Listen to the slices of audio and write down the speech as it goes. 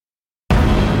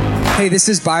Hey, this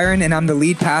is Byron, and I'm the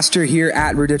lead pastor here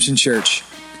at Redemption Church.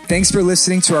 Thanks for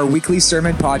listening to our weekly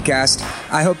sermon podcast.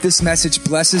 I hope this message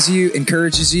blesses you,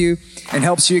 encourages you, and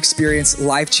helps you experience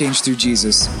life change through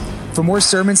Jesus. For more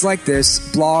sermons like this,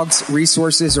 blogs,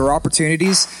 resources, or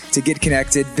opportunities to get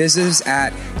connected, visit us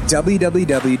at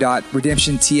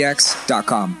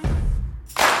www.redemptiontx.com.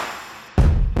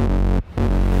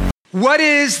 What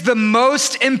is the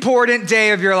most important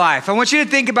day of your life? I want you to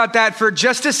think about that for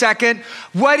just a second.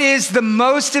 What is the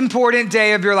most important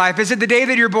day of your life? Is it the day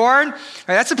that you're born?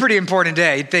 That's a pretty important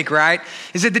day, you'd think, right?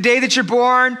 Is it the day that you're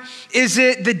born? Is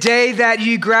it the day that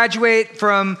you graduate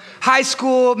from high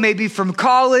school, maybe from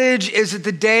college? Is it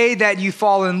the day that you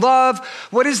fall in love?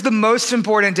 What is the most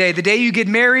important day? The day you get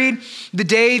married? The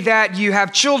day that you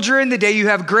have children? The day you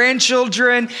have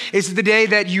grandchildren? Is it the day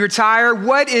that you retire?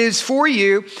 What is for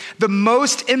you the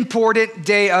most important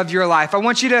day of your life? I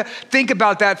want you to think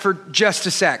about that for just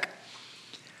a sec.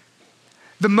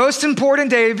 The most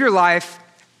important day of your life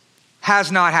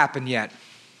has not happened yet.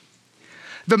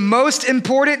 The most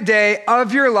important day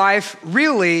of your life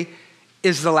really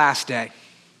is the last day.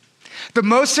 The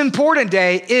most important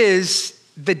day is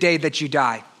the day that you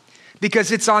die,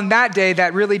 because it's on that day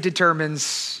that really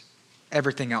determines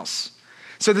everything else.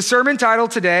 So the sermon title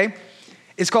today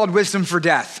is called Wisdom for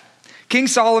Death. King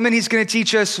Solomon, he's going to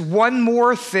teach us one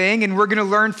more thing, and we're going to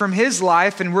learn from his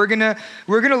life, and we're going to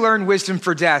learn wisdom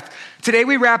for death. Today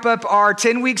we wrap up our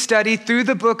 10-week study through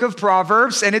the book of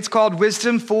Proverbs, and it's called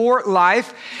Wisdom for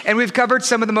Life. And we've covered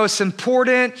some of the most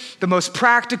important, the most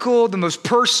practical, the most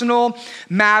personal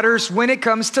matters when it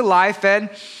comes to life. And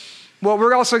well,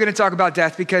 we're also going to talk about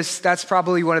death, because that's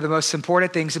probably one of the most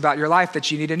important things about your life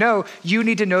that you need to know. You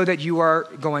need to know that you are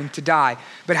going to die.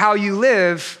 But how you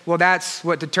live, well, that's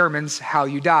what determines how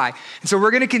you die. And so we're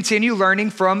going to continue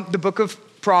learning from the book of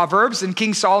Proverbs, and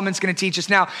King Solomon's going to teach us.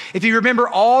 Now, if you remember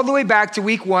all the way back to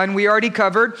week 1, we already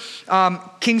covered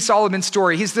King Solomon's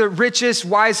story. He's the richest,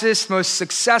 wisest, most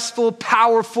successful,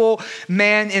 powerful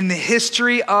man in the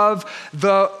history of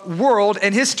the world.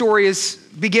 And his story is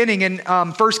beginning in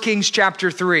 1 Kings chapter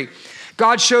 3.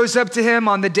 God shows up to him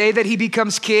on the day that he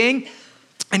becomes king,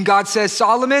 and God says,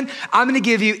 Solomon, I'm going to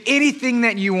give you anything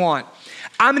that you want.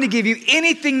 I'm going to give you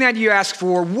anything that you ask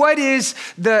for. What is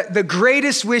the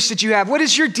greatest wish that you have? What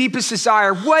is your deepest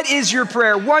desire? What is your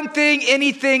prayer? One thing,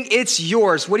 anything, it's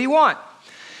yours. What do you want?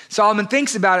 Solomon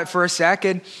thinks about it for a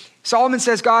second. Solomon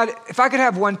says, God, if I could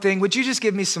have one thing, would you just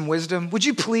give me some wisdom? Would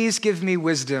you please give me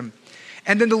wisdom?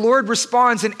 And then the Lord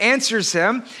responds and answers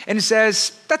him and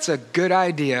says, that's a good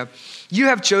idea. You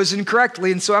have chosen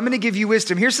correctly, and so I'm going to give you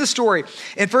wisdom. Here's the story.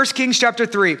 In 1 Kings chapter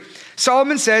 3,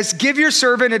 Solomon says, give your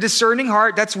servant a discerning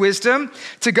heart, that's wisdom,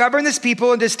 to govern this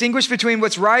people and distinguish between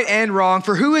what's right and wrong.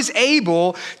 For who is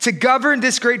able to govern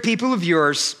this great people of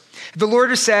yours? The Lord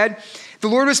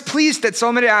was pleased that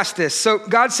Solomon had asked this. So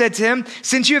God said to him,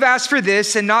 since you have asked for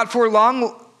this and not for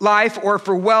long life or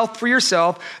for wealth for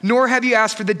yourself, nor have you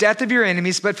asked for the death of your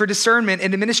enemies, but for discernment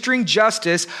and administering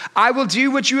justice, I will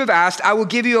do what you have asked. I will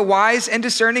give you a wise and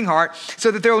discerning heart, so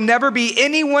that there will never be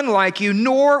anyone like you,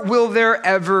 nor will there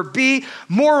ever be.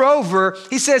 Moreover,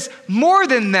 he says, more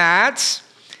than that,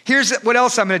 here's what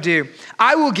else I'm going to do.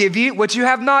 I will give you what you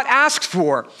have not asked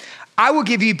for. I will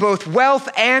give you both wealth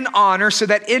and honor, so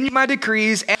that in my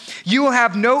decrees you will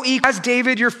have no equal, as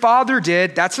David your father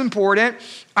did. That's important.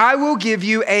 I will give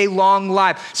you a long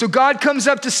life. So God comes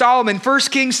up to Solomon, 1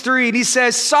 Kings 3, and he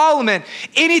says, Solomon,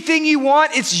 anything you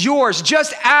want, it's yours.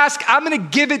 Just ask, I'm going to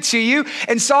give it to you.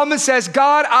 And Solomon says,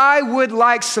 God, I would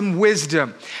like some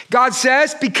wisdom. God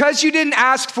says, because you didn't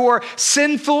ask for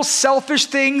sinful, selfish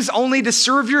things only to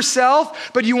serve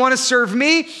yourself, but you want to serve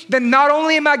me, then not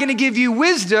only am I going to give you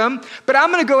wisdom, but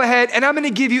I'm going to go ahead and I'm going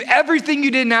to give you everything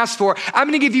you didn't ask for. I'm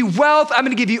going to give you wealth. I'm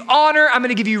going to give you honor. I'm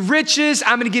going to give you riches.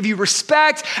 I'm going to give you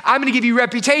respect. I'm going to give you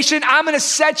reputation. I'm going to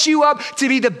set you up to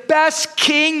be the best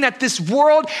king that this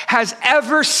world has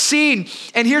ever seen.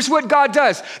 And here's what God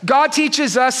does. God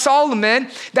teaches us, Solomon,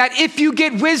 that if you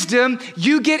get wisdom,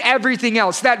 you get everything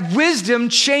else. That wisdom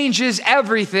changes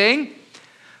everything.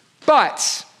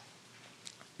 But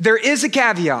there is a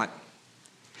caveat.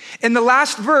 In the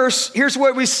last verse, here's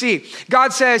what we see.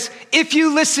 God says, if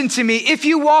you listen to me, if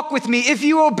you walk with me, if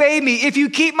you obey me, if you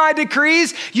keep my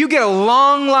decrees, you get a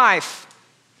long life.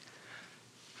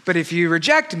 But if you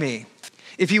reject me,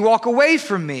 if you walk away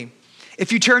from me,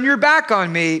 if you turn your back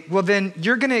on me, well, then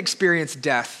you're going to experience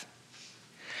death.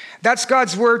 That's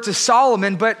God's word to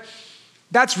Solomon, but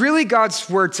that's really God's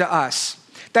word to us.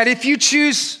 That if you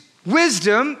choose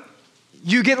wisdom,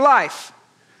 you get life.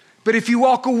 But if you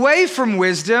walk away from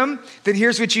wisdom, then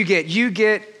here's what you get. You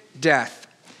get death.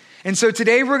 And so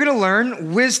today we're going to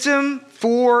learn wisdom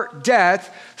for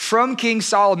death from King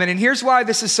Solomon. And here's why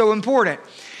this is so important.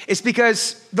 It's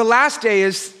because the last day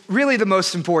is really the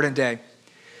most important day.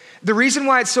 The reason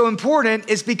why it's so important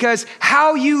is because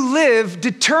how you live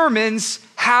determines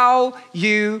how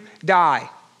you die.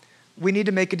 We need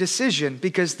to make a decision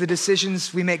because the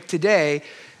decisions we make today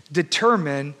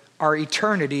determine our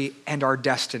eternity and our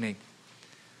destiny.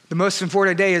 The most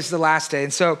important day is the last day.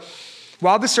 And so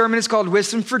while the sermon is called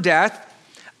Wisdom for Death,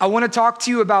 I want to talk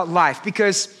to you about life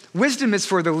because wisdom is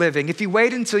for the living. If you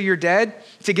wait until you're dead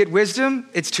to get wisdom,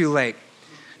 it's too late.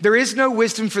 There is no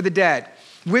wisdom for the dead.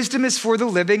 Wisdom is for the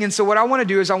living. And so what I want to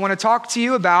do is I want to talk to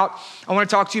you about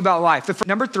life.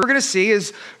 Number 3 we're going to see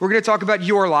is we're going to talk about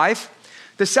your life.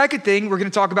 The second thing, we're going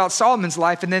to talk about Solomon's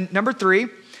life. And then number 3,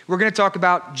 we're going to talk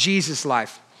about Jesus'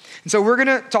 life. And so we're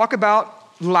going to talk about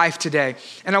life today.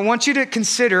 And I want you to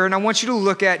consider and I want you to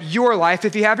look at your life.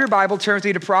 If you have your Bible, turn with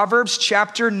me to Proverbs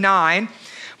chapter 9.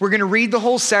 We're going to read the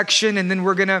whole section and then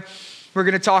we're going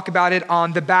to talk about it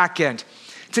on the back end.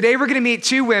 Today we're going to meet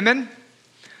 2 women.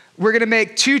 We're going to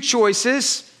make 2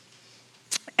 choices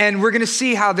and we're going to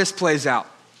see how this plays out.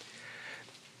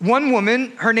 One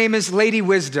woman, her name is Lady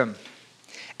Wisdom.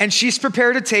 And she's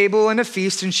prepared a table and a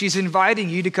feast, and she's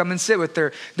inviting you to come and sit with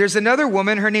her. There's another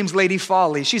woman, her name's Lady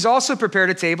Folly. She's also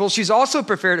prepared a table, she's also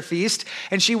prepared a feast,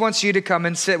 and she wants you to come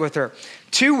and sit with her.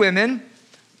 2 women,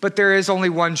 but there is only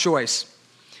one choice.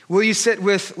 Will you sit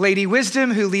with Lady Wisdom,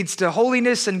 who leads to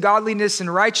holiness and godliness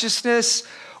and righteousness,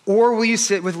 or will you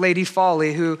sit with Lady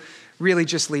Folly, who really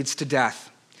just leads to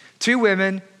death? 2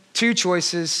 women, 2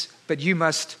 choices, but you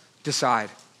must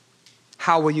decide.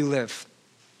 How will you live?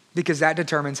 Because that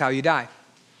determines how you die.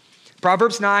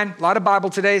 Proverbs 9, a lot of Bible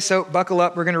today, so buckle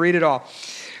up, we're going to read it all.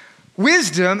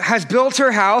 Wisdom has built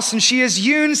her house, and she has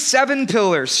hewn 7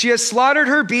 pillars. She has slaughtered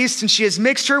her beasts, and she has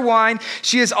mixed her wine.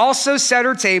 She has also set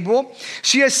her table.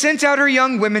 She has sent out her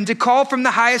young women to call from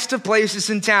the highest of places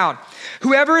in town.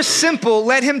 Whoever is simple,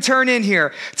 let him turn in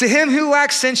here. To him who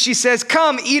lacks sense, she says,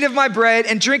 come, eat of my bread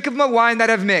and drink of my wine that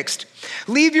I've mixed.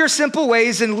 Leave your simple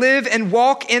ways and live and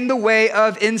walk in the way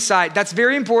of insight. That's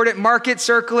very important. Mark it,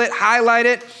 circle it, highlight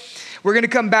it. We're going to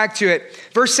come back to it.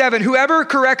 Verse 7, whoever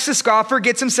corrects a scoffer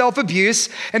gets himself abuse,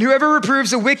 and whoever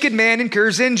reproves a wicked man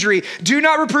incurs injury. Do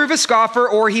not reprove a scoffer,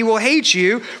 or he will hate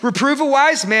you. Reprove a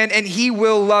wise man, and he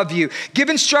will love you. Give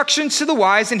instructions to the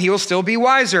wise, and he will still be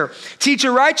wiser. Teach a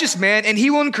righteous man, and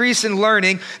he will increase in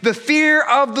learning. The fear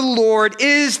of the Lord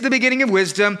is the beginning of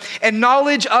wisdom, and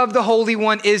knowledge of the Holy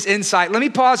One is insight. Let me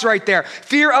pause right there.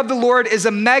 Fear of the Lord is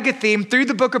a mega theme through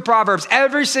the book of Proverbs.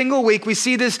 Every single week, we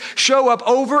see this show up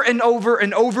over and over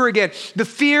and over again. The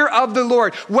fear of the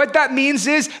Lord. What that means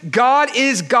is God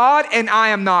is God and I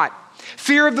am not.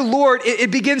 Fear of the Lord, it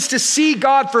begins to see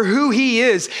God for who he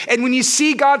is. And when you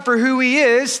see God for who he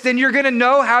is, then you're going to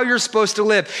know how you're supposed to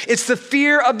live. It's the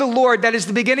fear of the Lord that is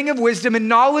the beginning of wisdom, and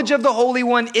knowledge of the Holy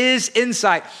One is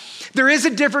insight. There is a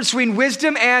difference between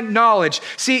wisdom and knowledge.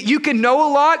 See, you can know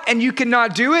a lot and you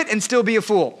cannot do it and still be a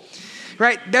fool.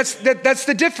 Right? That's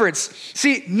the difference.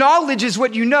 See, knowledge is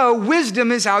what you know.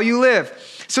 Wisdom is how you live.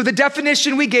 So the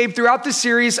definition we gave throughout the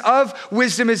series of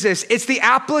wisdom is this. It's the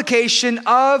application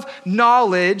of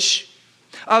knowledge,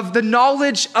 of the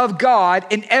knowledge of God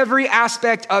in every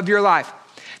aspect of your life.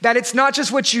 That it's not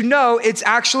just what you know, it's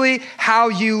actually how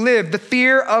you live. The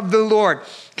fear of the Lord.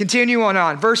 Continue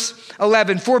on. Verse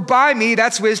 11, for by me,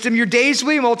 that's wisdom, your days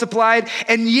will be multiplied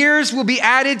and years will be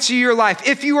added to your life.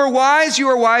 If you are wise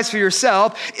for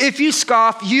yourself. If you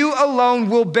scoff, you alone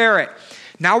will bear it.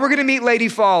 Now we're going to meet Lady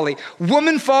Folly.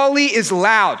 Woman Folly is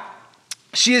loud.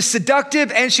 She is seductive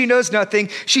and she knows nothing.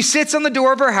 She sits on the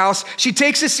door of her house. She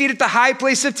takes a seat at the high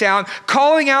place of town,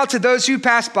 calling out to those who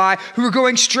pass by, who are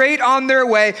going straight on their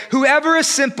way. Whoever is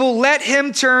simple, let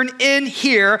him turn in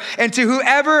here. And to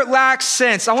whoever lacks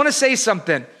sense, I want to say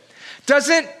something.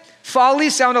 Doesn't folly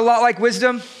sound a lot like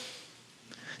wisdom?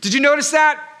 Did you notice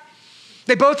that?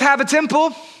 They both have a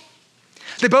temple.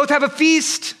 They both have a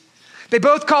feast. They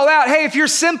both call out, hey, if you're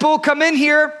simple, come in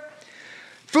here.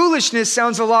 Foolishness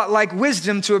sounds a lot like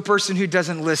wisdom to a person who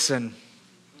doesn't listen.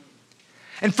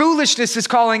 And foolishness is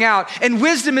calling out, and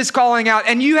wisdom is calling out,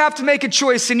 and you have to make a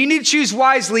choice, and you need to choose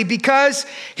wisely, because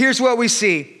here's what we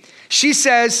see. She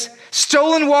says,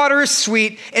 stolen water is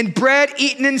sweet, and bread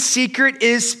eaten in secret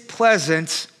is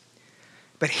pleasant.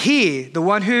 But he, the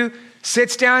one who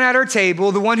sits down at her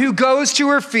table, the one who goes to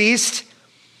her feast,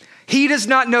 he does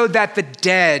not know that the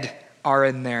dead are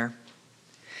in there,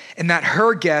 and that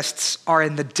her guests are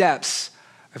in the depths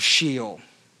of Sheol.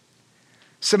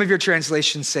 Some of your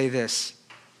translations say this,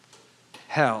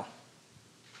 hell.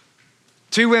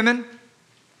 2 women,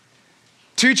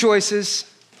 Two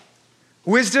choices,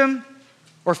 wisdom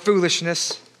or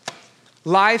foolishness,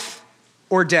 life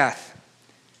or death.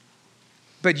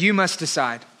 But you must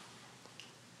decide.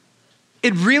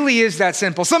 It really is that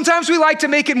simple. Sometimes we like to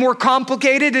make it more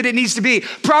complicated than it needs to be.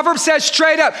 Proverbs says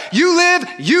straight up, you live,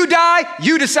 you die,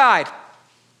 you decide.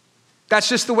 That's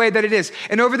just the way that it is.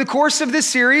 And over the course of this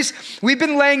series, we've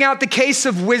been laying out the case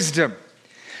of wisdom.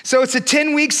 So it's a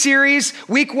 10-week series.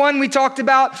 Week 1, we talked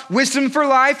about wisdom for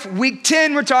life. Week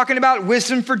 10, we're talking about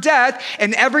wisdom for death.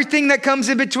 And everything that comes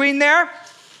in between there,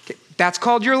 that's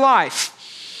called your life.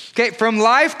 Okay, from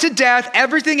life to death,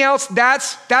 everything else,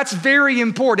 that's very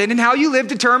important. And how you live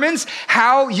determines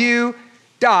how you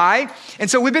die. And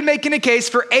so we've been making a case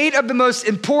for 8 of the most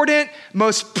important,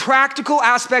 most practical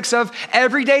aspects of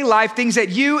everyday life, things that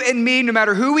you and me, no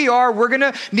matter who we are, we're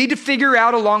gonna need to figure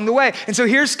out along the way. And so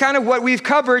here's kind of what we've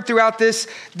covered throughout this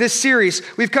series.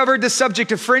 We've covered the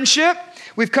subject of friendship.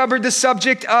 We've covered the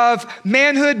subject of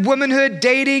manhood, womanhood,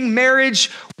 dating,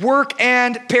 marriage, work,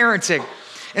 and parenting.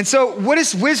 And so what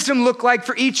does wisdom look like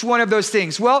for each one of those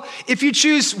things? Well, if you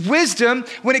choose wisdom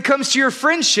when it comes to your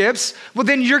friendships, well,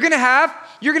 then you're gonna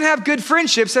have good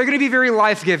friendships that are gonna be very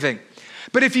life-giving.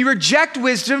 But if you reject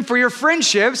wisdom for your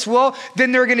friendships, well,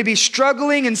 then they're gonna be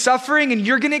struggling and suffering, and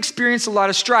you're gonna experience a lot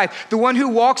of strife. The one who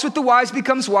walks with the wise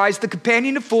becomes wise. The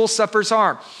companion of fools suffers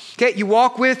harm. Okay, you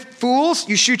walk with fools,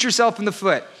 you shoot yourself in the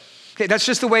foot. Okay, that's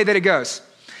just the way that it goes.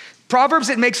 Proverbs,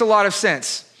 it makes a lot of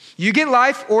sense. You get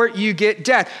life or you get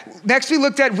death. Next, we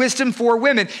looked at wisdom for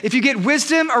women. If you get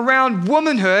wisdom around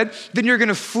womanhood, then you're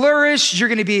gonna flourish, you're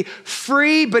gonna be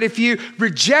free. But if you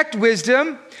reject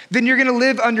wisdom, then you're gonna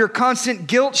live under constant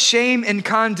guilt, shame, and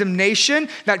condemnation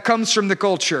that comes from the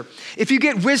culture. If you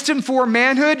get wisdom for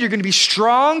manhood, you're gonna be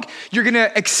strong, you're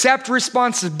gonna accept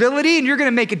responsibility, and you're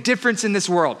gonna make a difference in this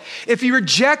world. If you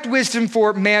reject wisdom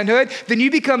for manhood, then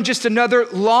you become just another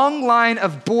long line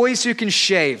of boys who can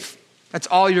shave. That's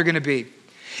all you're gonna be.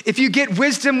 If you get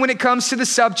wisdom when it comes to the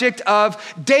subject of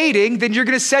dating, then you're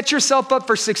gonna set yourself up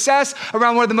for success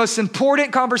around one of the most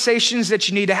important conversations that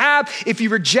you need to have. If you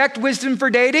reject wisdom for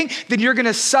dating, then you're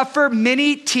gonna suffer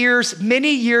many tears,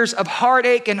 many years of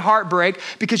heartache and heartbreak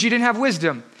because you didn't have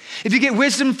wisdom. If you get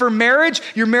wisdom for marriage,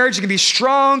 your marriage is gonna be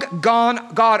strong,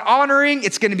 God-honoring,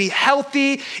 it's gonna be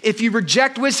healthy. If you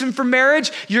reject wisdom for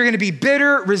marriage, you're gonna be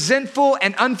bitter, resentful,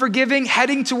 and unforgiving,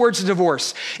 heading towards a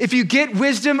divorce. If you get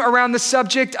wisdom around the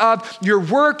subject of your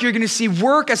work, you're gonna see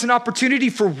work as an opportunity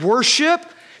for worship,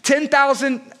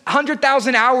 10,000,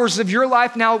 100,000 hours of your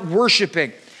life now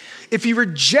worshiping. If you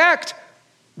reject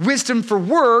wisdom for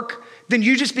work, then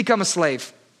you just become a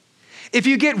slave. If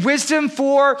you get wisdom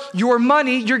for your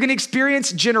money, you're gonna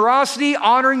experience generosity,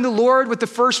 honoring the Lord with the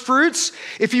first fruits.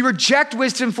 If you reject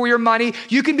wisdom for your money,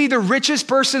 you can be the richest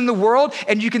person in the world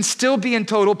and you can still be in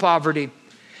total poverty.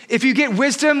 If you get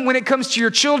wisdom when it comes to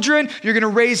your children, you're gonna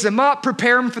raise them up,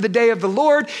 prepare them for the day of the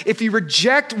Lord. If you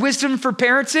reject wisdom for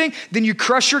parenting, then you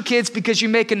crush your kids because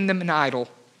you're making them an idol.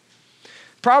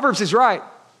 Proverbs is right.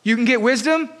 You can get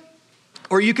wisdom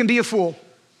or you can be a fool.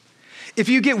 If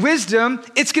you get wisdom,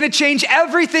 it's gonna change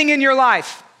everything in your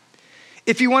life.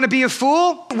 If you wanna be a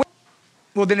fool,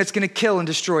 well, then it's gonna kill and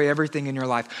destroy everything in your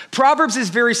life. Proverbs is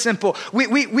very simple.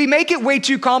 We make it way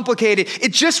too complicated.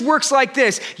 It just works like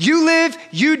this. You live,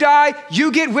 you die,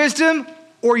 you get wisdom,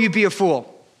 or you be a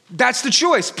fool. That's the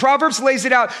choice. Proverbs lays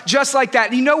it out just like that.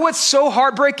 And you know what's so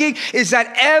heartbreaking is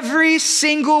that every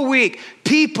single week,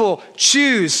 people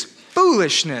choose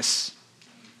foolishness.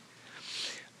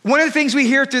 One of the things we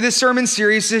hear through this sermon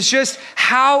series is just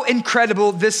how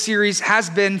incredible this series has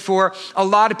been for a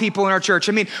lot of people in our church.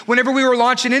 I mean, whenever we were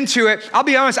launching into it, I'll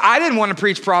be honest, I didn't want to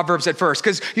preach Proverbs at first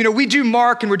because, we do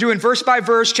Mark and we're doing verse by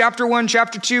verse, chapter 1,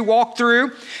 chapter 2, walk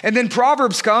through, and then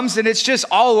Proverbs comes and it's just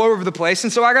all over the place.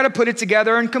 And so I got to put it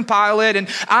together and compile it, and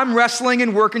I'm wrestling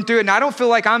and working through it, and I don't feel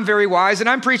like I'm very wise, and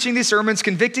I'm preaching these sermons,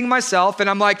 convicting myself, and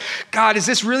I'm like, God, is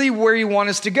this really where you want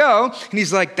us to go? And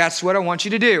he's like, that's what I want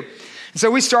you to do. And so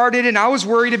we started, and I was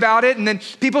worried about it. And then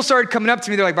people started coming up to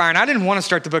me. They're like, Byron, I didn't want to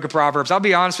start the book of Proverbs. I'll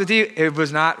be honest with you. It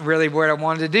was not really what I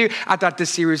wanted to do. I thought this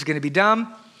series was going to be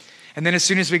dumb. And then as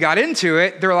soon as we got into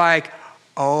it, they're like,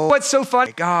 oh, what's so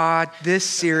funny? God, this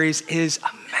series is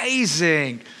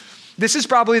amazing. This is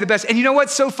probably the best. And you know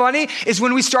what's so funny is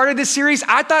when we started this series,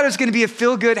 I thought it was going to be a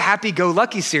feel-good,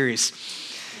 happy-go-lucky series.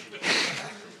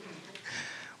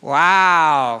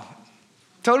 Wow.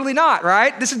 Totally not,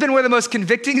 right? This has been one of the most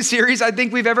convicting series I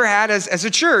think we've ever had as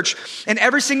a church. And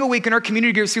every single week in our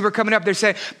community groups, people are coming up, they're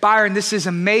saying, Byron, this is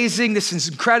amazing. This is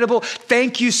incredible.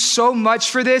 Thank you so much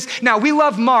for this. Now, we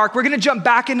love Mark. We're going to jump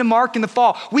back into Mark in the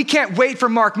fall. We can't wait for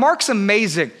Mark. Mark's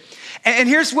amazing. And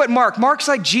here's what Mark's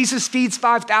like, Jesus feeds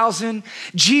 5,000.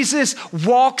 Jesus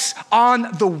walks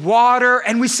on the water.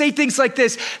 And we say things like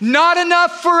this, not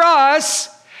enough for us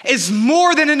is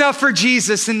more than enough for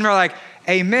Jesus. And we're like,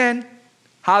 amen,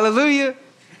 hallelujah,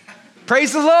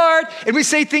 praise the Lord. And we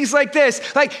say things like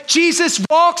this, like Jesus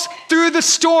walks through the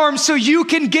storm so you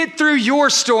can get through your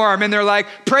storm. And they're like,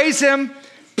 praise him,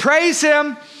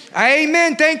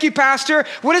 amen, thank you, Pastor.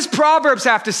 What does Proverbs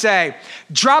have to say?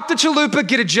 Drop the chalupa,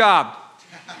 get a job.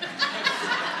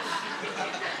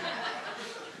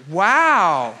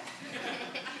 Wow.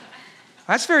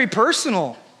 That's very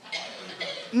personal.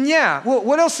 Yeah, well,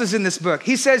 what else is in this book?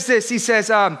 He says this, he says,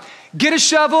 get a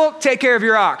shovel, take care of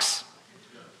your ox.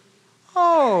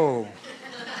 Oh.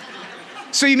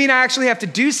 So you mean I actually have to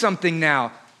do something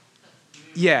now?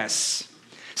 Yes.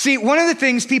 See, one of the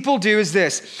things people do is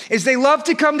this, is they love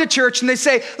to come to church and they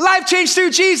say, life changed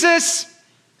through Jesus.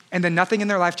 And then nothing in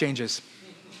their life changes.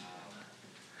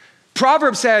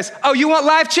 Proverbs says, oh, you want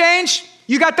life change?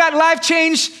 You got that life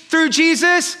change through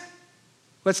Jesus?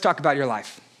 Let's talk about your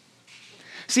life.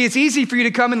 See, it's easy for you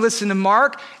to come and listen to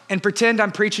Mark and pretend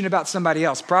I'm preaching about somebody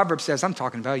else. Proverbs says, I'm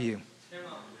talking about you.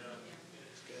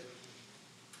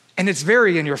 And it's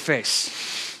very in your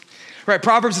face. Right,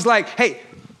 Proverbs is like, hey,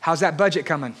 how's that budget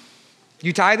coming?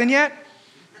 You tithing yet?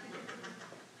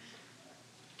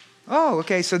 Oh,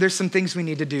 okay, so there's some things we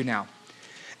need to do now.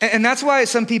 And that's why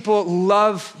some people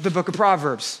love the book of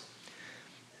Proverbs.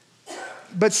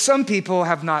 But some people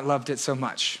have not loved it so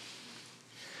much.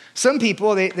 Some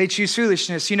people, they choose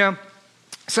foolishness. You know,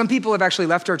 some people have actually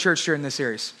left our church during this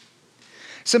series.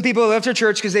 Some people have left our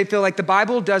church because they feel like the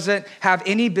Bible doesn't have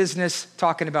any business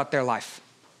talking about their life.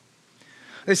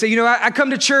 They say, you know, I come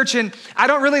to church and I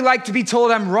don't really like to be told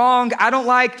I'm wrong. I don't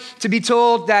like to be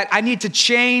told that I need to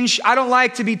change. I don't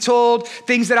like to be told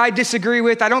things that I disagree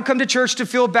with. I don't come to church to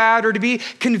feel bad or to be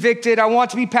convicted. I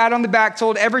want to be pat on the back,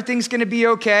 told everything's going to be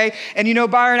okay. And you know,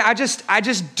 Byron, I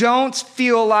just don't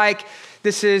feel like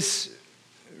this is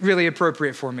really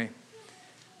appropriate for me.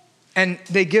 And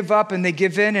they give up and they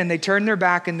give in and they turn their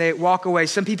back and they walk away.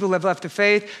 Some people have left the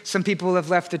faith. Some people have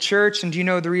left the church. And do you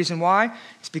know the reason why?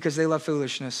 It's because they love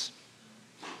foolishness.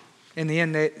 In the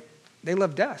end, they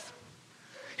love death.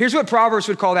 Here's what Proverbs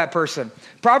would call that person.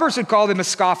 Proverbs would call them a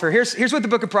scoffer. Here's what the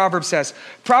book of Proverbs says.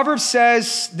 Proverbs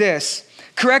says this,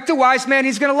 correct a wise man,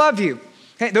 he's going to love you.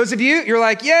 Okay, those of you, you're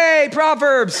like, yay,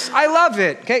 Proverbs, I love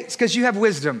it. Okay, it's because you have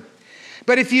wisdom.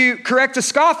 But if you correct a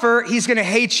scoffer, he's going to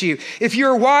hate you. If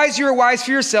you're wise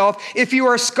for yourself. If you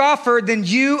are a scoffer, then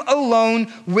you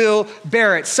alone will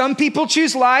bear it. Some people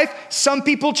choose life. Some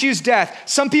people choose death.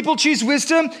 Some people choose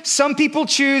wisdom. Some people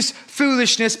choose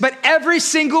foolishness. But every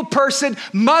single person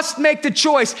must make the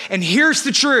choice. And here's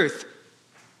the truth.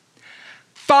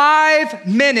 5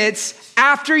 minutes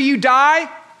after you die,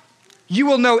 you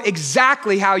will know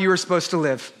exactly how you were supposed to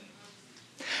live.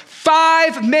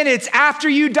 5 minutes after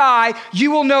you die, you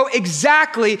will know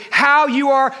exactly how you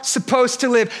are supposed to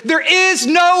live. There is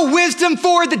no wisdom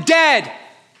for the dead.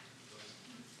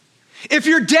 If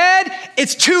you're dead,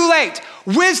 it's too late.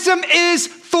 Wisdom is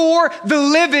for the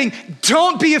living.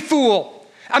 Don't be a fool.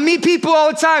 I meet people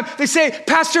all the time. They say,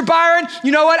 Pastor Byron,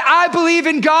 you know what? I believe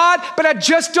in God, but I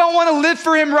just don't want to live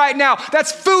for him right now.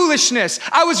 That's foolishness.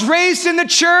 I was raised in the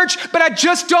church, but I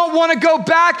just don't want to go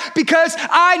back because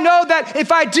I know that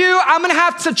if I do, I'm going to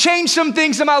have to change some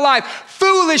things in my life.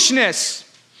 Foolishness.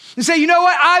 You say, you know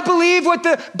what? I believe what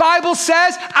the Bible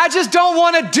says. I just don't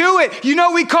want to do it. You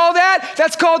know what we call that?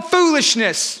 That's called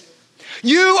foolishness.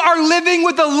 You are living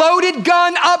with a loaded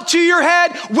gun up to your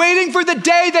head, waiting for the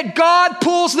day that God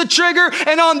pulls the trigger,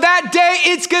 and on that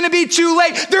day, it's going to be too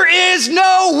late. There is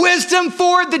no wisdom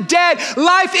for the dead.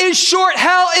 Life is short,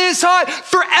 hell is hot,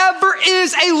 forever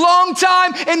is a long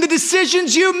time, and the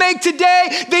decisions you make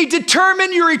today, they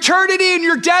determine your eternity and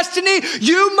your destiny.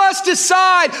 You must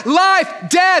decide life,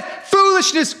 death,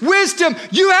 foolishness, wisdom.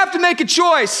 You have to make a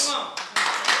choice.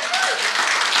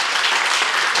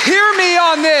 Hear me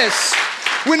on this.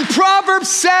 When Proverbs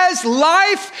says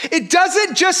life, it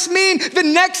doesn't just mean the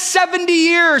next 70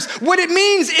 years. What it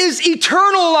means is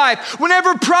eternal life.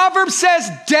 Whenever Proverbs says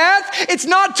death, it's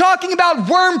not talking about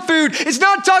worm food. It's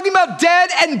not talking about dead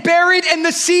and buried and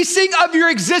the ceasing of your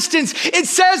existence. It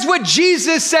says what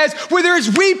Jesus says, where there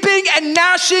is weeping and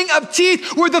gnashing of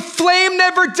teeth, where the flame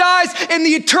never dies and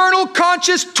the eternal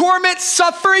conscious torment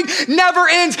suffering never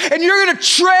ends. And you're going to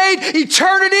trade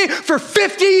eternity for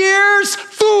 50 years?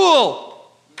 Fool!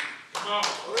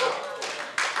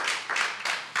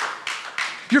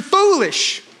 You're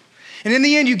foolish. And in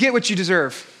the end, you get what you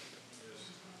deserve.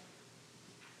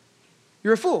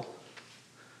 You're a fool.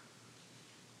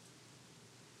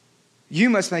 You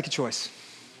must make a choice.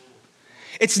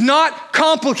 It's not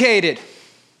complicated.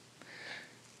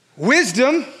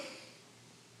 Wisdom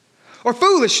or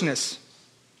foolishness.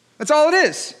 That's all it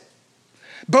is.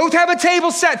 Both have a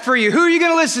table set for you. Who are you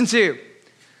going to listen to?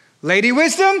 Lady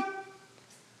Wisdom,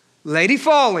 Lady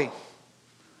Folly.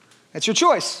 That's your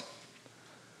choice.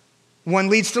 One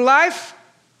leads to life,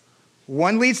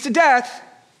 one leads to death,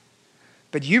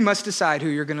 but you must decide who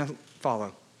you're going to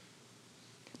follow.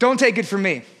 Don't take it from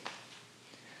me.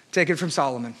 Take it from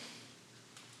Solomon.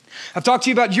 I've talked to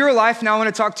you about your life. Now I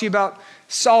want to talk to you about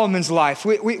Solomon's life.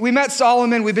 We met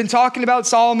Solomon. We've been talking about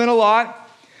Solomon a lot.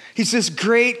 He's this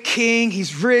great king.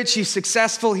 He's rich. He's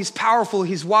successful. He's powerful.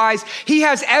 He's wise. He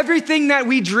has everything that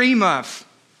we dream of.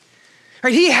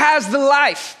 Right? He has the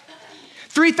life.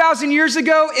 3,000 years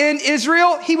ago in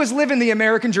Israel, he was living the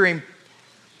American dream.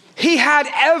 He had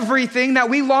everything that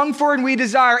we long for and we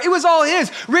desire. It was all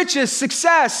his. Riches,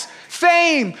 success,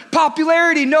 fame,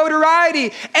 popularity,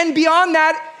 notoriety. And beyond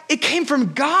that, it came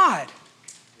from God.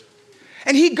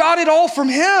 And he got it all from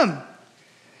him.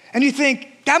 And you think,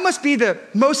 that must be the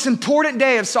most important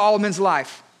day of Solomon's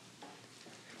life.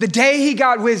 The day he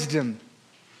got wisdom.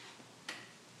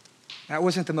 That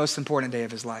wasn't the most important day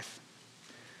of his life.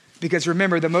 Because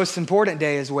remember, the most important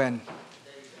day is when?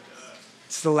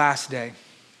 It's the last day.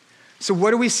 So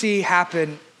what do we see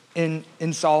happen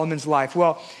in Solomon's life?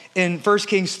 Well, in 1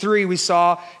 Kings 3, we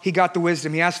saw he got the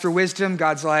wisdom. He asked for wisdom.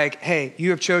 God's like, hey,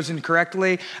 you have chosen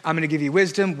correctly. I'm going to give you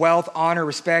wisdom, wealth, honor,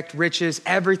 respect, riches,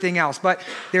 everything else. But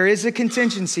there is a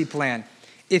contingency plan.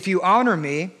 If you honor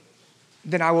me,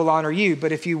 then I will honor you.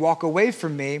 But if you walk away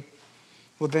from me,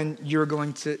 well, then you're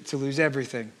going to lose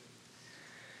everything.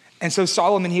 And so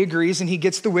Solomon, he agrees and he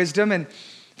gets the wisdom. And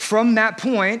from that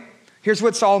point, here's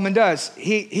what Solomon does.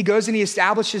 He goes and he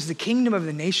establishes the kingdom of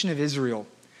the nation of Israel.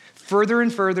 Further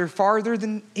and further, farther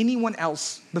than anyone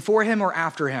else before him or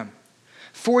after him.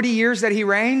 40 years that he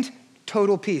reigned,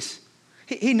 total peace.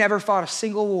 He never fought a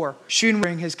single war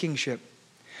during his kingship.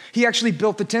 He actually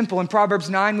built the temple. In Proverbs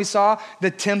 9, we saw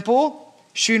the temple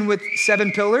strewn with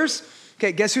 7 pillars.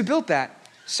 Okay, guess who built that?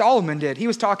 Solomon did. He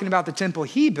was talking about the temple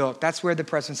he built. That's where the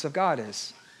presence of God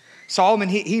is. Solomon,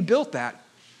 he built that.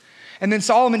 And then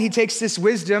Solomon, he takes this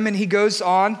wisdom and he goes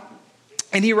on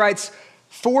and he writes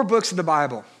 4 books of the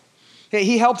Bible.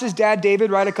 He helped his dad,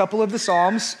 David, write a couple of the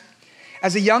Psalms.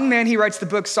 As a young man, he writes the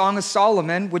book Song of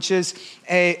Solomon, which is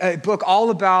a book all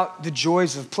about the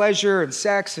joys of pleasure and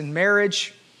sex and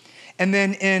marriage. And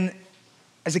then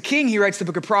as a king, he writes the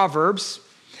book of Proverbs,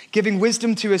 giving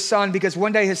wisdom to his son because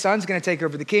one day his son's going to take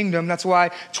over the kingdom. That's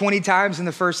why 20 times in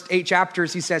the first 8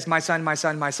 chapters, he says, my son, my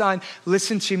son, my son,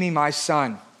 listen to me, my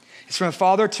son. It's from a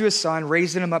father to a son,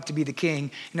 raising him up to be the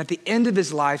king. And at the end of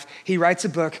his life, he writes a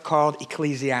book called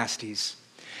Ecclesiastes.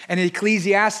 And in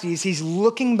Ecclesiastes, he's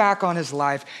looking back on his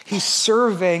life. He's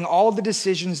surveying all the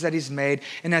decisions that he's made.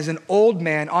 And as an old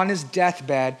man on his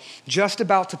deathbed, just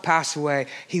about to pass away,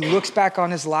 he looks back on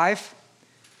his life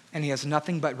and he has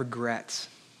nothing but regrets.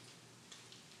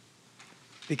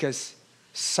 Because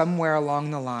somewhere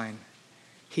along the line,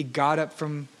 he got up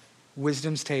from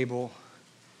wisdom's table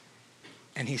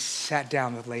and he sat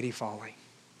down with Lady Folly.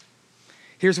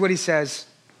 Here's what he says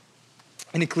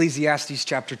in Ecclesiastes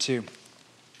chapter 2.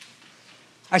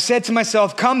 I said to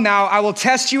myself, come now, I will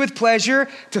test you with pleasure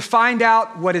to find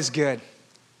out what is good.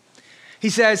 He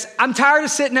says, I'm tired of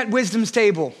sitting at wisdom's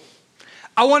table.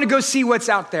 I want to go see what's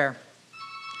out there.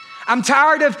 I'm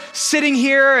tired of sitting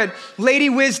here at Lady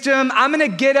Wisdom. I'm going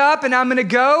to get up and I'm going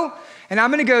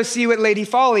to go see what Lady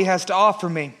Folly has to offer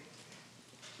me.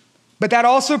 But that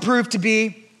also proved to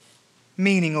be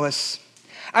meaningless.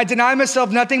 I denied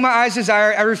myself nothing my eyes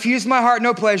desire. I refused my heart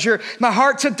no pleasure. My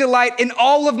heart took delight in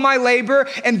all of my labor,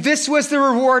 and this was the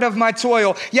reward of my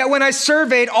toil. Yet when I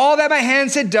surveyed all that my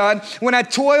hands had done, when I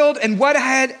toiled and what I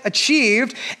had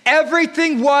achieved,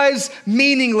 everything was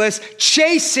meaningless.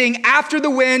 Chasing after the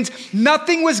wind,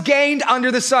 nothing was gained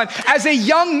under the sun. As a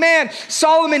young man,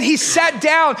 Solomon, he sat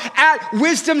down at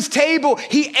wisdom's table.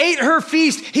 He ate her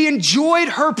feast. He enjoyed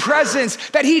her presence,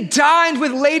 that he dined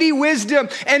with Lady Wisdom.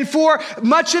 And for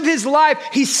much of his life,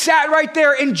 he sat right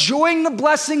there enjoying the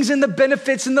blessings and the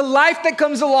benefits and the life that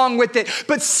comes along with it.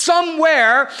 But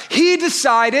somewhere he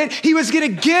decided he was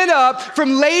going to get up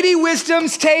from Lady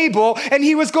Wisdom's table and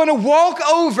he was going to walk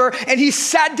over and he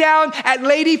sat down at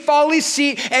Lady Folly's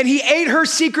seat and he ate her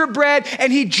secret bread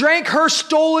and he drank her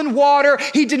stolen water.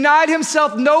 He denied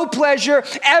himself no pleasure.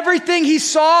 Everything he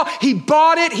saw, he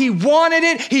bought it. He wanted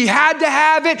it. He had to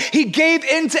have it. He gave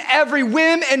into every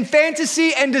whim and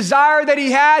fantasy and desire that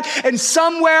he had, and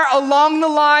somewhere along the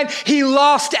line, he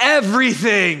lost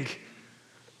everything.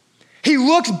 He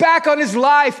looks back on his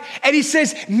life and he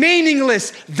says,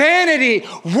 meaningless, vanity,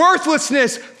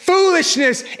 worthlessness,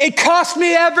 foolishness. It cost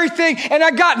me everything and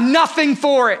I got nothing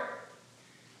for it.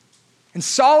 And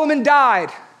Solomon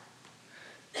died,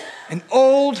 an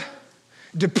old,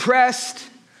 depressed,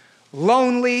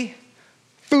 lonely,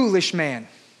 foolish man.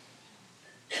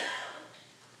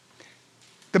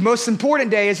 The most important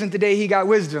day isn't the day he got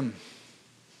wisdom.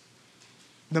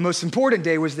 The most important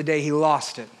day was the day he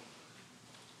lost it.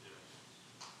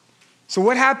 So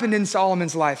what happened in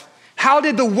Solomon's life? How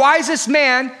did the wisest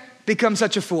man become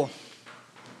such a fool?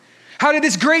 How did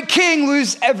this great king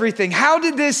lose everything? How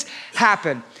did this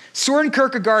happen? Soren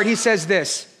Kierkegaard, he says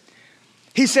this.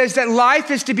 He says that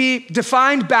life is to be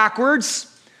defined backwards,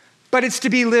 but it's to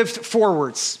be lived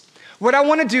forwards. What I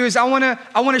want to do is I want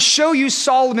to show you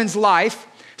Solomon's life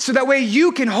so that way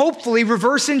you can hopefully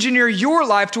reverse engineer your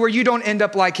life to where you don't end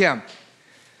up like him.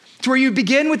 To where you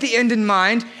begin with the end in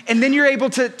mind, and then you're able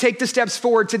to take the steps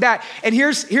forward to that. And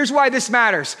here's why this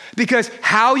matters. Because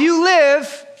how you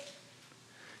live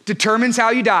determines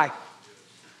how you die.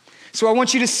 So I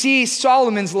want you to see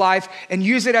Solomon's life and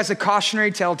use it as a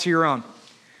cautionary tale to your own.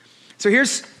 So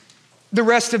here's the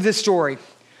rest of this story.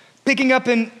 Picking up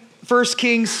in 1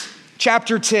 Kings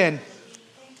chapter 10.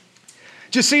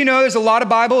 Just so you know, there's a lot of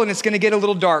Bible and it's going to get a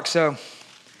little dark, so...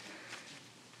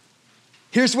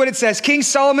 Here's what it says. King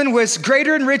Solomon was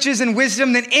greater in riches and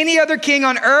wisdom than any other king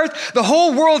on earth. The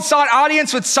whole world sought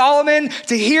audience with Solomon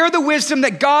to hear the wisdom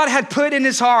that God had put in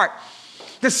his heart.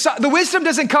 The wisdom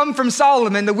doesn't come from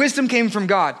Solomon. The wisdom came from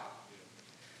God.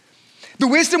 The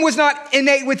wisdom was not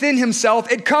innate within himself.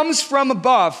 It comes from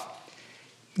above.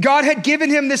 God had given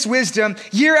him this wisdom.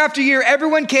 Year after year,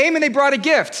 everyone came and they brought a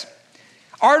gift.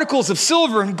 Articles of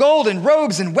silver and gold and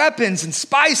robes and weapons and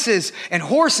spices and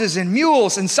horses and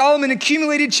mules. And Solomon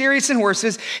accumulated chariots and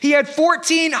horses. He had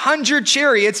 1,400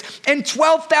 chariots and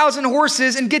 12,000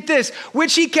 horses. And get this,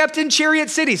 which he kept in chariot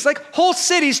cities, like whole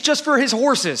cities just for his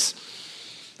horses.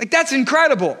 Like that's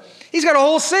incredible. He's got a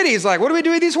whole city. He's like, what do we do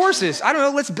with these horses? I don't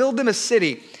know, let's build them a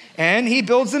city. And he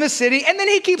builds them a city and then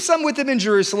he keeps some with him in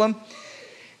Jerusalem.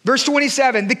 Verse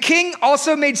 27, the king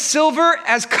also made silver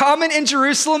as common in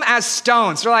Jerusalem as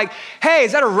stones. They're like, hey,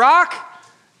 is that a rock?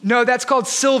 No, that's called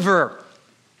silver.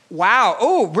 Wow.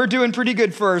 Oh, we're doing pretty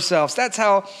good for ourselves. That's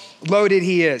how loaded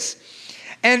he is.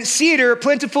 And cedar,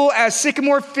 plentiful as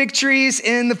sycamore fig trees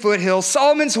in the foothills.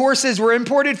 Solomon's horses were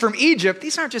imported from Egypt.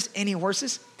 These aren't just any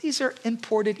horses. These are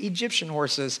imported Egyptian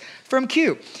horses from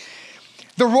Q.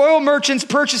 The royal merchants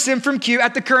purchased them from Q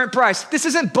at the current price. This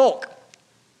isn't bulk.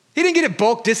 He didn't get it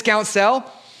bulk discount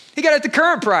sell. He got it at the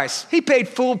current price. He paid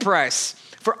full price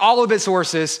for all of his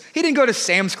horses. He didn't go to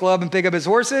Sam's Club and pick up his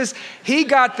horses. He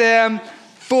got them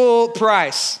full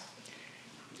price.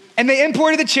 And they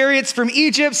imported the chariots from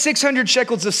Egypt, 600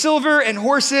 shekels of silver, and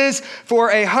horses for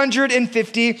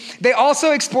 150. They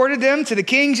also exported them to the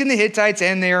kings and the Hittites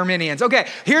and the Arameans. Okay,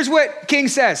 here's what King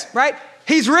says, right?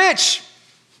 He's rich.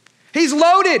 He's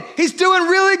loaded. He's doing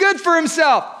really good for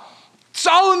himself.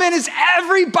 Solomon is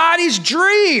everybody's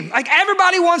dream. Like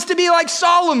everybody wants to be like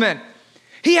Solomon.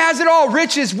 He has it all: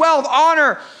 riches, wealth,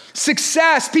 honor,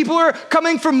 success. People are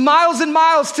coming from miles and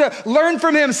miles to learn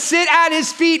from him, sit at his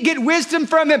feet, get wisdom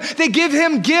from him. They give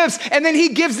him gifts and then he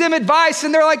gives them advice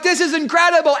and they're like, this is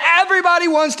incredible. Everybody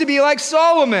wants to be like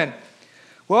Solomon.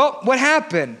 Well, what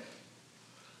happened?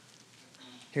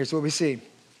 Here's what we see.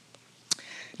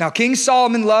 Now, King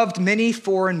Solomon loved many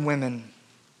foreign women,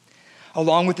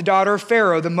 along with the daughter of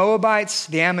Pharaoh, the Moabites,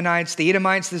 the Ammonites, the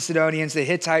Edomites, the Sidonians, the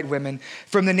Hittite women,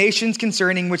 from the nations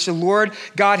concerning which the Lord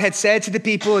God had said to the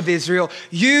people of Israel,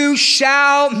 you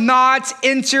shall not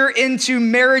enter into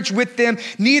marriage with them,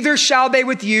 neither shall they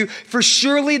with you, for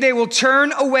surely they will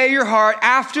turn away your heart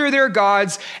after their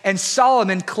gods. And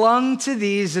Solomon clung to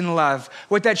these in love.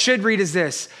 What that should read is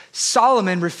this: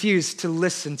 Solomon refused to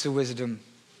listen to wisdom.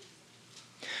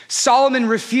 Solomon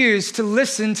refused to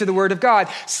listen to the word of God.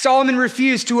 Solomon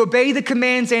refused to obey the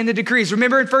commands and the decrees.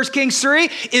 Remember in 1 Kings 3,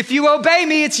 if you obey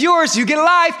me, it's yours, you get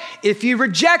life. If you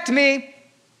reject me,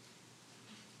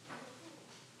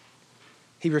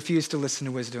 he refused to listen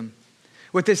to wisdom.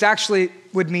 What this actually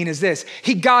would mean is this: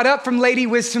 he got up from Lady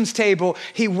Wisdom's table,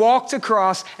 he walked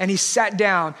across, and he sat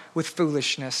down with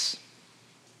foolishness.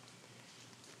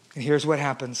 And here's what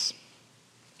happens.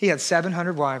 He had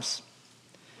 700 wives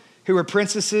who were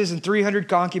princesses and 300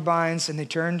 concubines, and they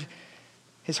turned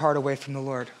his heart away from the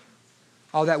Lord.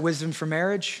 All that wisdom for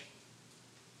marriage,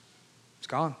 it's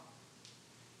gone.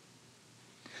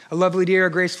 A lovely deer,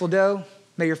 a graceful doe,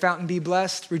 may your fountain be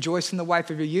blessed. Rejoice in the wife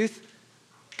of your youth,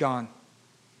 gone.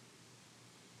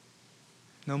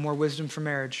 No more wisdom for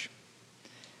marriage.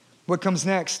 What comes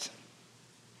next?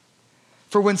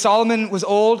 For when Solomon was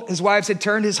old, his wives had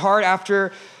turned his heart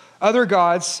after other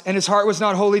gods, and his heart was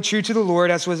not wholly true to the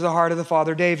Lord, as was the heart of the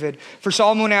father David. For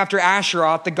Solomon went after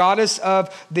Asheroth, the goddess of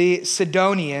the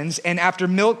Sidonians, and after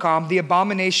Milcom, the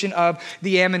abomination of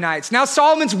the Ammonites. Now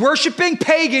Solomon's worshiping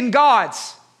pagan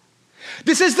gods.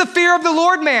 This is the fear of the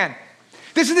Lord man.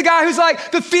 This is the guy who's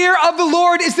like, the fear of the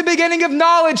Lord is the beginning of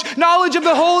knowledge. Knowledge of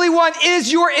the Holy One is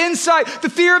your insight. The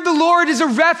fear of the Lord is a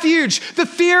refuge. The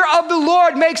fear of the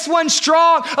Lord makes one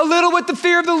strong. A little with the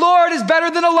fear of the Lord is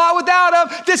better than a lot without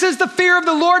him. This is the fear of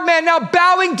the Lord, man, now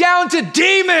bowing down to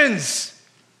demons.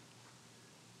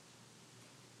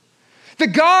 The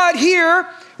God here,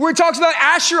 where it talks about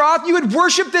Asheroth, you would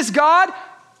worship this God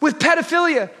with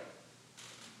pedophilia.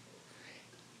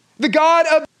 The God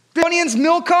of the Sidonians,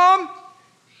 Milcom,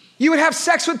 you would have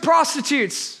sex with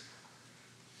prostitutes.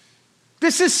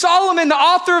 This is Solomon, the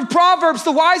author of Proverbs,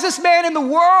 the wisest man in the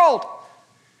world.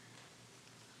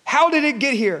 How did it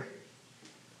get here?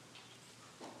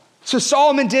 So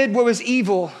Solomon did what was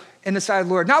evil in the sight of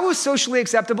the Lord. Not what was socially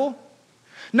acceptable.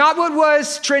 Not what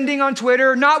was trending on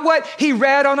Twitter. Not what he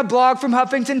read on a blog from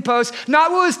Huffington Post.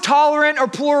 Not what was tolerant or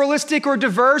pluralistic or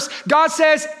diverse. God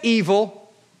says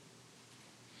evil.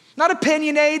 Not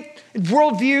opinionated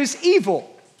worldviews, evil.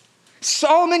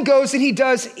 Solomon goes and he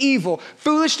does evil.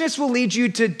 Foolishness will lead you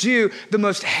to do the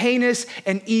most heinous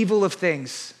and evil of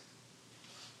things.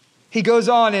 He goes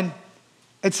on and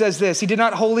it says this, he did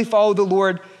not wholly follow the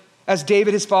Lord as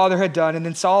David his father had done. And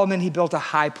then Solomon, he built a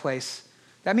high place.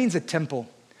 That means a temple.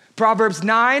 Proverbs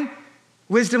 9,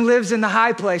 wisdom lives in the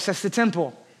high place. That's the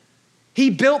temple. He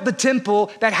built the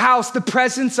temple that housed the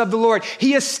presence of the Lord.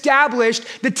 He established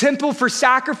the temple for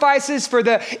sacrifices for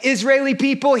the Israeli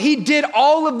people. He did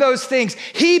all of those things.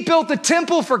 He built the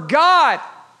temple for God.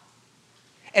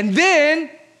 And then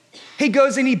he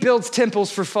goes and he builds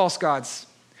temples for false gods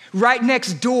right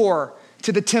next door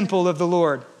to the temple of the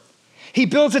Lord. He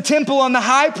builds a temple on the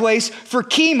high place for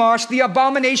Chemosh, the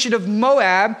abomination of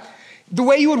Moab. The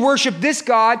way you would worship this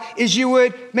God is you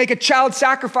would make a child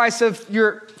sacrifice of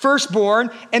your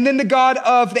firstborn, and then the God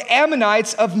of the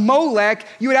Ammonites, of Molech,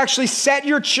 you would actually set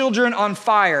your children on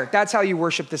fire. That's how you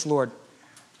worship this Lord.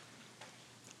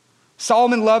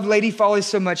 Solomon loved Lady Folly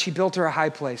so much, he built her a high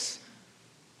place.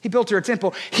 He built her a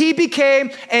temple. He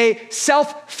became a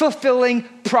self-fulfilling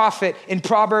prophet in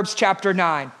Proverbs chapter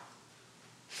 9.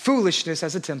 Foolishness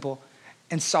as a temple,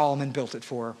 and Solomon built it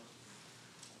for her.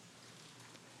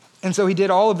 And so he did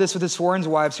all of this with his foreign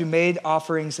wives who made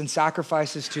offerings and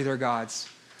sacrifices to their gods.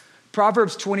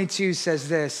 Proverbs 22 says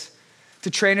this,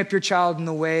 to train up your child in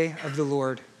the way of the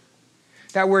Lord.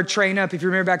 That word train up, if you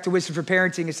remember back to Wisdom for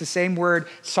Parenting, it's the same word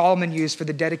Solomon used for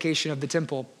the dedication of the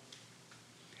temple.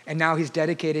 And now he's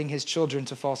dedicating his children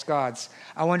to false gods.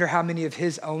 I wonder how many of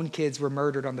his own kids were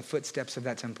murdered on the footsteps of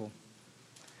that temple.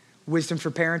 Wisdom for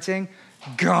Parenting,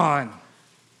 gone.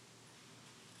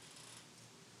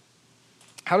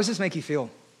 How does this make you feel?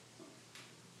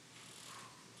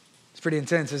 It's pretty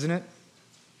intense, isn't it?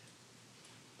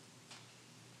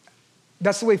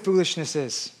 That's the way foolishness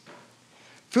is.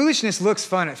 Foolishness looks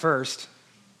fun at first.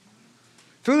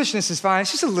 Foolishness is fine.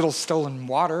 It's just a little stolen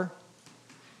water.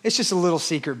 It's just a little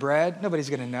secret bread. Nobody's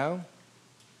going to know.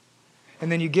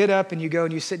 And then you get up and you go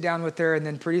and you sit down with her, and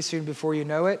then pretty soon before you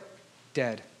know it,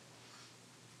 dead.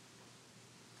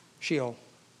 Sheol,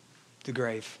 the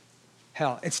grave.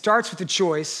 Hell. It starts with a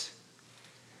choice.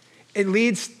 It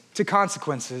leads to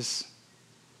consequences.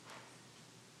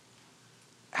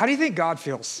 How do you think God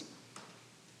feels?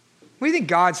 What do you think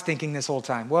God's thinking this whole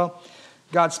time? Well,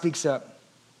 God speaks up.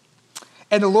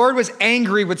 And the Lord was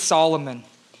angry with Solomon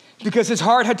because his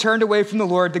heart had turned away from the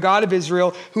Lord, the God of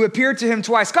Israel, who appeared to him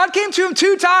twice. God came to him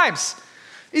 2 times.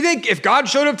 You think if God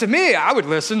showed up to me, I would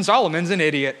listen. Solomon's an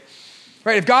idiot.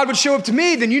 Right? If God would show up to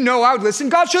me, then you know I would listen.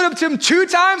 God showed up to him 2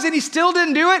 times and he still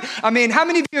didn't do it. I mean, how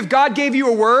many of you, if God gave you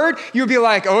a word, you would be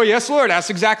like, oh yes, Lord, that's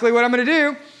exactly what I'm going to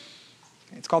do.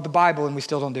 It's called the Bible and we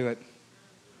still don't do it.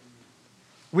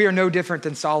 We are no different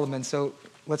than Solomon, so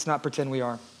let's not pretend we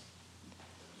are.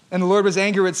 And the Lord was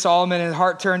angry with Solomon, and his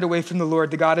heart turned away from the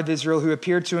Lord, the God of Israel, who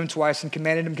appeared to him twice and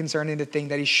commanded him concerning the thing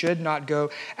that he should not go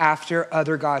after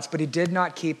other gods. But he did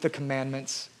not keep the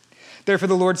commandments. Therefore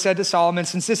the Lord said to Solomon,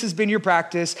 since this has been your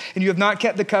practice, and you have not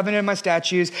kept the covenant of my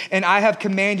statutes, and I have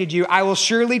commanded you, I will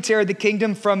surely tear the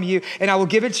kingdom from you, and I will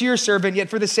give it to your servant. Yet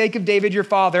for the sake of David your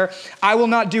father, I will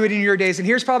not do it in your days. And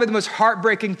here's probably the most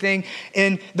heartbreaking thing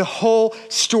in the whole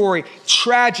story.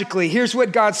 Tragically, here's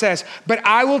what God says, but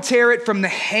I will tear it from the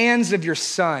hands of your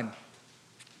son.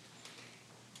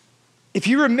 If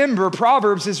you remember,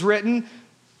 Proverbs is written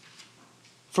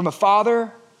from a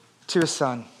father to a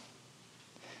son.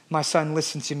 My son,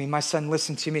 listen to me. My son,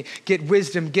 listen to me. Get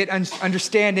wisdom, get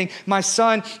understanding. My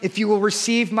son, if you will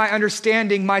receive my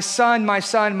understanding, my son, my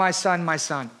son, my son, my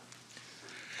son.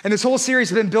 And this whole series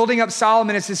has been building up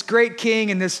Solomon as this great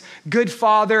king and this good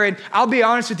father. And I'll be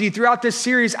honest with you, throughout this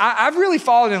series, I've really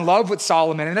fallen in love with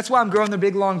Solomon. And that's why I'm growing the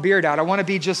big long beard out. I want to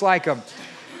be just like him.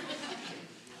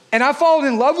 And I've fallen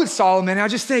in love with Solomon. And I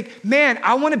just think, man,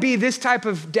 I want to be this type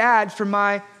of dad for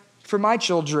my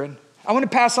children. I want to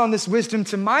pass on this wisdom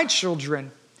to my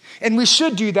children. And we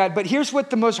should do that. But here's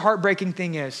what the most heartbreaking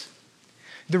thing is.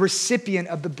 The recipient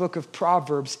of the book of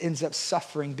Proverbs ends up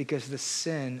suffering because of the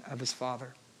sin of his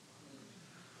father.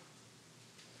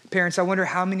 Parents, I wonder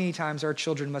how many times our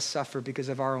children must suffer because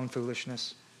of our own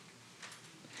foolishness.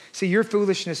 See, your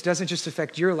foolishness doesn't just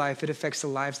affect your life, it affects the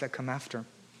lives that come after.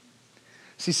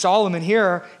 See, Solomon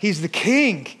here, he's the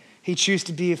king. He chooses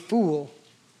to be a fool,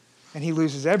 and he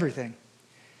loses everything.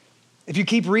 If you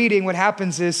keep reading, what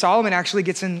happens is Solomon actually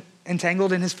gets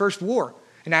entangled in his first war.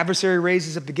 An adversary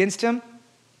raises up against him.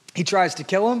 He tries to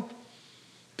kill him.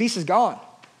 Peace is gone.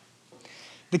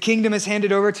 The kingdom is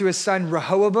handed over to his son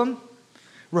Rehoboam.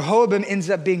 Rehoboam ends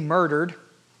up being murdered.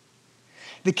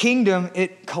 The kingdom,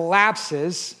 it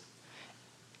collapses.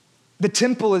 The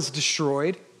temple is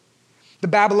destroyed. The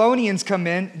Babylonians come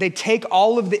in. They take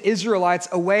all of the Israelites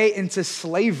away into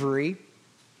slavery.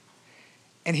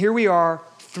 And here we are,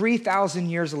 3,000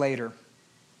 years later.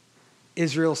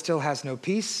 Israel still has no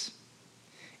peace.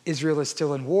 Israel is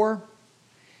still in war.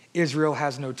 Israel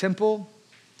has no temple.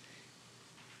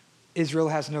 Israel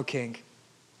has no king.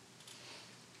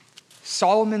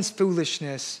 Solomon's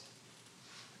foolishness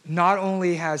not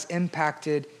only has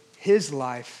impacted his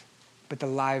life, but the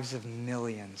lives of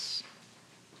millions.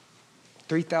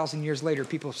 3,000 years later,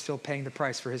 people are still paying the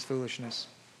price for his foolishness.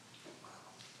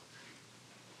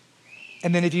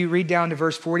 And then if you read down to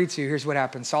verse 42, here's what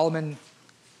happens. Solomon,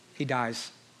 he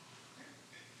dies.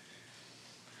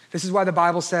 This is why the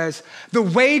Bible says, the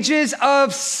wages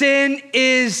of sin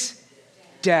is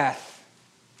death.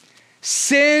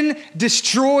 Sin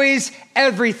destroys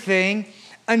everything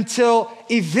until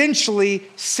eventually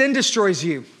sin destroys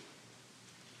you.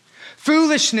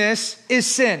 Foolishness is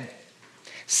sin.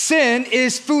 Sin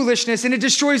is foolishness, and it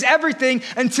destroys everything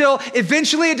until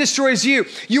eventually it destroys you.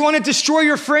 You want to destroy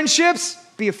your friendships?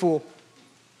 Be a fool.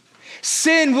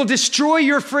 Sin will destroy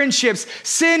your friendships.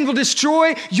 Sin will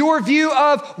destroy your view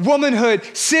of womanhood.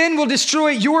 Sin will destroy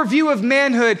your view of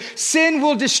manhood. Sin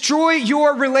will destroy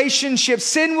your relationships.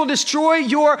 Sin will destroy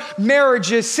your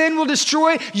marriages. Sin will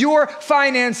destroy your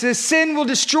finances. Sin will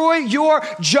destroy your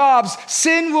jobs.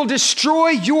 Sin will destroy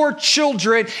your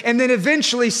children. And then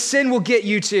eventually sin will get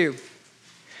you too.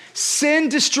 Sin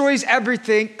destroys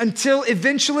everything until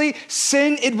eventually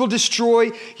sin, it will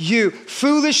destroy you.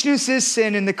 Foolishness is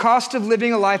sin, and the cost of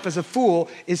living a life as a fool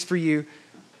is for you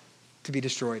to be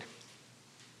destroyed.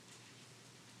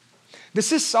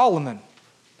 This is Solomon,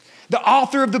 the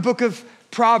author of the book of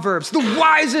Proverbs, the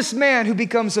wisest man who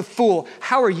becomes a fool.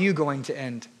 How are you going to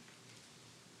end?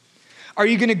 Are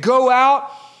you going to go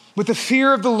out with the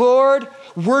fear of the Lord,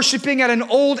 worshiping at an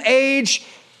old age,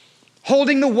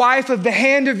 holding the wife's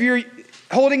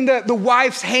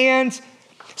hand,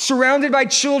 surrounded by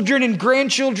children and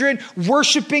grandchildren,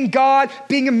 worshiping God,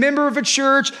 being a member of a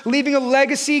church, leaving a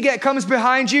legacy that comes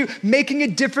behind you, making a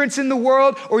difference in the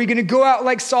world? Or are you going to go out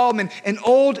like Solomon, an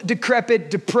old,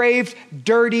 decrepit, depraved,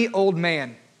 dirty old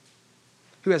man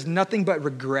who has nothing but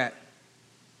regret?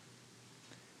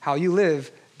 How you live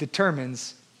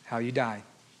determines how you die.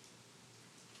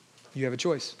 You have a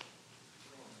choice.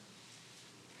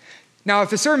 Now,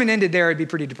 if the sermon ended there, it'd be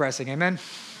pretty depressing, amen?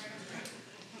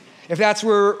 If that's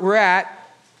where we're at,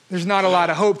 there's not a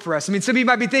lot of hope for us. I mean, some of you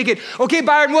might be thinking, okay,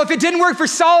 Byron, well, if it didn't work for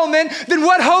Solomon, then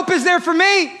what hope is there for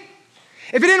me?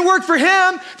 If it didn't work for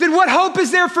him, then what hope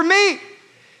is there for me?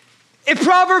 If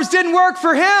Proverbs didn't work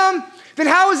for him, then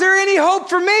how is there any hope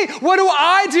for me? What do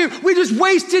I do? We just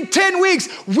wasted 10 weeks.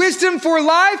 Wisdom for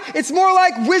life? It's more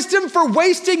like wisdom for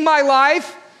wasting my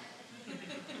life.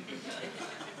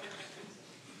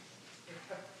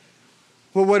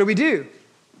 Well, what do?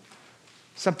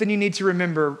 Something you need to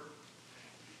remember.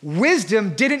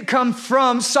 Wisdom didn't come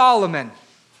from Solomon.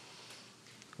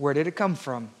 Where did it come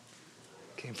from?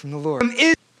 It came from the Lord.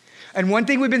 And one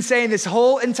thing we've been saying this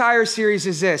whole entire series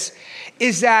is this,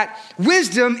 is that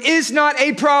wisdom is not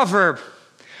a proverb.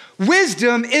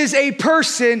 Wisdom is a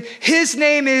person. His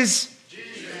name is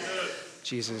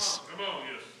Jesus. Come on,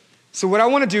 yes. So what I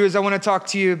want to do is I want to talk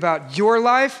to you about your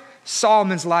life,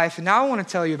 Solomon's life, and now I want to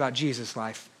tell you about Jesus'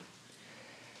 life.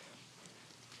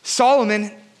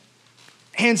 Solomon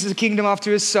hands the kingdom off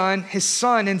to his son. His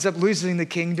son ends up losing the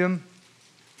kingdom.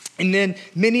 And then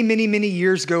many, many, many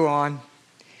years go on.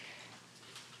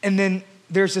 And then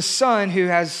there's a son who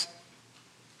has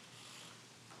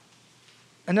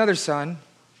another son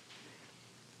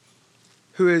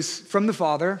who is from the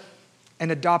father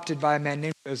and adopted by a man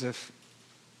named Joseph.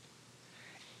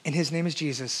 And his name is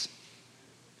Jesus.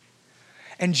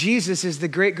 And Jesus is the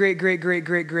great, great, great, great,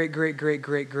 great, great, great, great,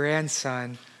 great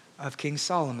grandson of King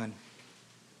Solomon.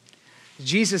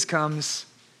 Jesus comes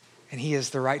and he is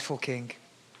the rightful king.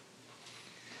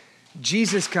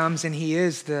 Jesus comes and he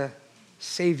is the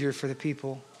Savior for the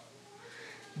people.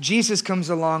 Jesus comes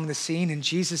along the scene and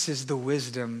Jesus is the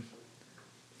wisdom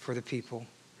for the people.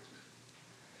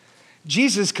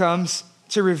 Jesus comes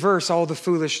to reverse all the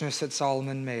foolishness that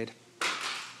Solomon made.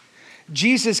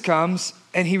 Jesus comes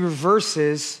and he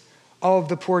reverses all of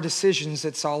the poor decisions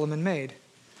that Solomon made.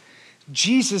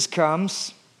 Jesus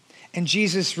comes and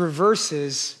Jesus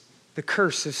reverses the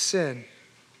curse of sin.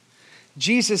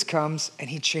 Jesus comes and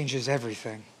he changes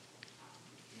everything.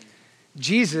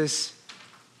 Jesus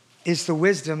is the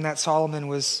wisdom that Solomon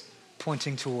was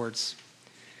pointing towards.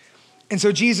 And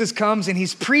so Jesus comes and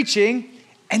he's preaching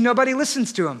and nobody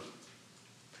listens to him.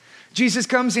 Jesus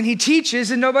comes and he teaches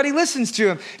and nobody listens to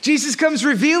him. Jesus comes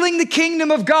revealing the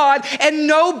kingdom of God and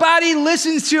nobody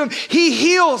listens to him. He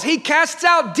heals, he casts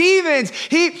out demons,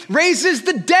 he raises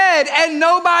the dead and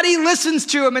nobody listens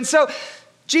to him. And so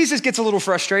Jesus gets a little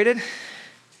frustrated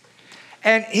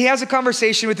and he has a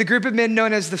conversation with a group of men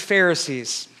known as the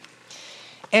Pharisees.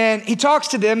 And he talks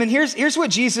to them and here's what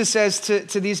Jesus says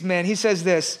to these men. He says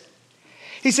this.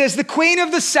 He says, the queen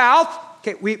of the south,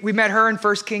 okay, we met her in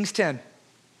 1 Kings 10.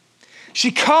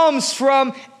 She comes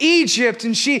from Egypt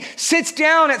and she sits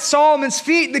down at Solomon's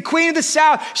feet. The queen of the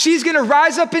south, she's going to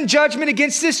rise up in judgment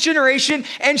against this generation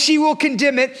and she will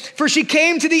condemn it. For she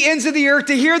came to the ends of the earth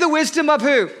to hear the wisdom of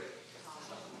who?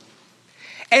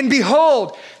 And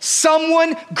behold,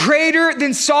 someone greater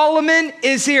than Solomon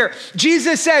is here.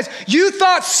 Jesus says, you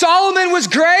thought Solomon was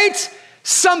great?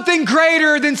 Something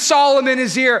greater than Solomon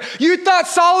is here. You thought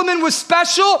Solomon was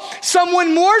special?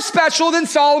 Someone more special than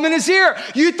Solomon is here.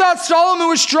 You thought Solomon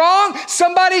was strong?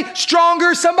 Somebody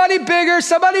stronger, somebody bigger,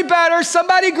 somebody better,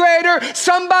 somebody greater,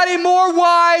 somebody more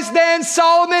wise than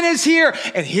Solomon is here.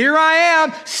 And here I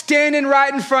am standing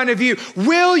right in front of you.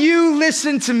 Will you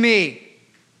listen to me?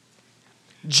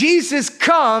 Jesus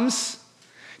comes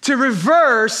to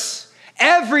reverse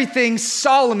everything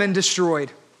Solomon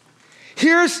destroyed.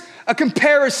 Here's a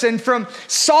comparison from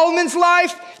Solomon's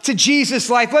life to Jesus'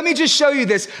 life. Let me just show you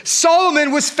this.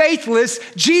 Solomon was faithless.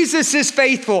 Jesus is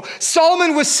faithful.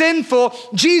 Solomon was sinful.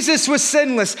 Jesus was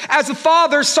sinless. As a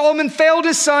father, Solomon failed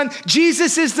his son.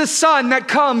 Jesus is the son that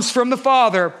comes from the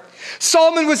Father.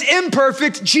 Solomon was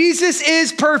imperfect. Jesus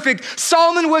is perfect.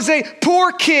 Solomon was a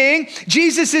poor king.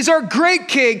 Jesus is our great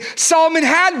king. Solomon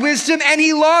had wisdom and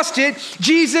he lost it.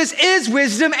 Jesus is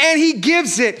wisdom and he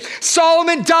gives it.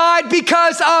 Solomon died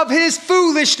because of his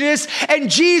foolishness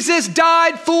and Jesus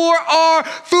died for our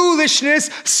foolishness.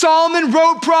 Solomon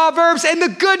wrote Proverbs, and the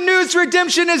good news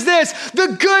redemption is this.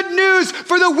 The good news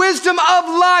for the wisdom of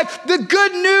life, the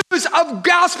good news of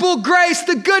gospel grace,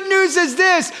 the good news is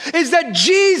this, is that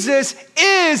Jesus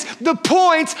is the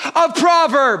point of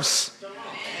Proverbs.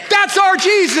 That's our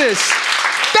Jesus.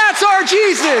 That's our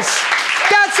Jesus.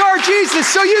 That's our Jesus.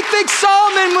 So you think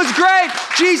Solomon was great.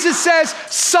 Jesus says,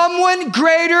 someone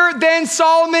greater than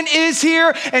Solomon is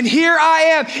here, and here I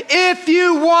am. If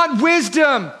you want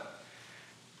wisdom,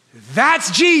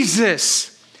 that's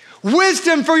Jesus.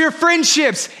 Wisdom for your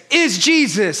friendships is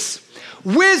Jesus.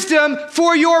 Wisdom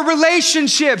for your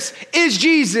relationships is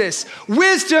Jesus.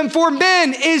 Wisdom for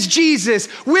men is Jesus.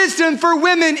 Wisdom for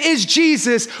women is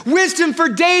Jesus. Wisdom for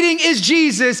dating is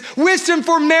Jesus. Wisdom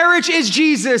for marriage is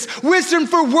Jesus. Wisdom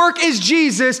for work is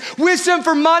Jesus. Wisdom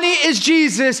for money is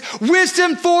Jesus.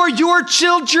 Wisdom for your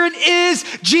children is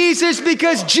Jesus,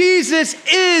 because Jesus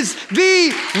is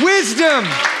the wisdom.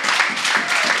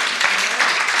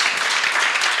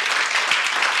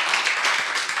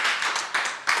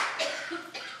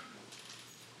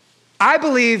 I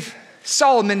believe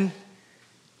Solomon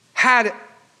had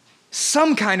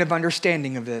some kind of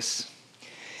understanding of this.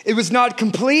 It was not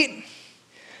complete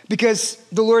because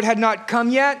the Lord had not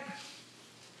come yet,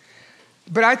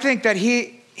 but I think that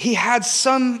he had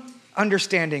some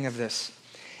understanding of this.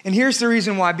 And here's the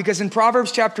reason why, because in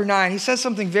Proverbs chapter 9, he says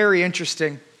something very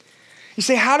interesting. You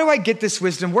say, how do I get this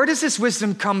wisdom? Where does this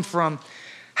wisdom come from?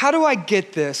 How do I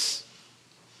get this?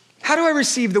 How do I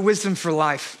receive the wisdom for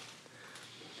life?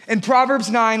 In Proverbs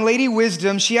 9, Lady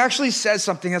Wisdom, she actually says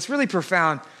something that's really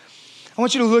profound. I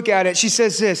want you to look at it. She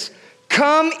says this,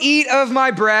 come eat of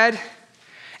my bread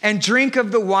and drink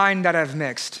of the wine that I've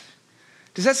mixed.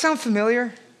 Does that sound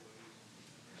familiar?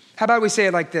 How about we say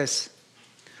it like this?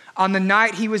 On the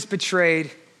night he was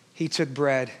betrayed, he took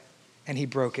bread and he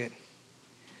broke it,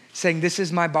 saying, this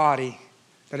is my body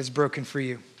that is broken for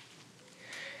you.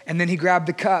 And then he grabbed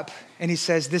the cup and he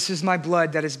says, this is my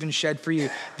blood that has been shed for you,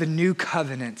 the new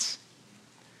covenant.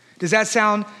 Does that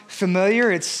sound familiar?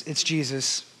 It's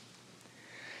Jesus.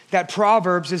 That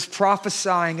Proverbs is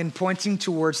prophesying and pointing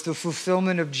towards the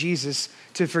fulfillment of Jesus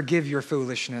to forgive your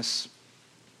foolishness.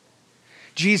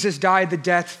 Jesus died the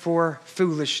death for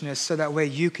foolishness so that way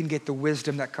you can get the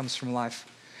wisdom that comes from life.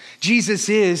 Jesus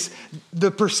is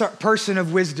the person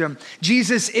of wisdom.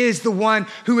 Jesus is the one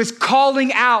who is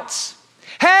calling out,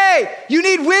 hey, you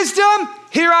need wisdom?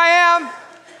 Here I am.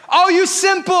 All you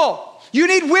simple, you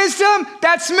need wisdom?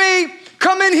 That's me.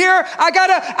 Come in here. I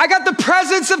got the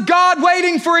presence of God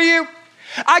waiting for you.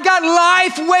 I got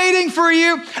life waiting for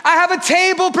you. I have a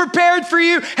table prepared for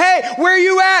you. Hey, where are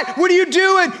you at? What are you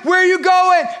doing? Where are you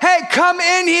going? Hey, come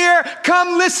in here.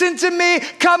 Come listen to me.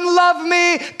 Come love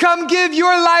me. Come give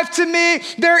your life to me.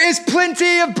 There is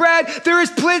plenty of bread. There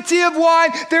is plenty of wine.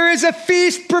 There is a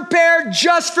feast prepared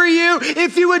just for you.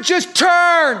 If you would just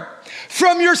turn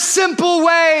from your simple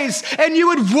ways and you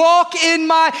would walk in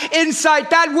my insight.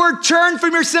 That word, turn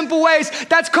from your simple ways,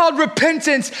 that's called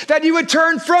repentance. That you would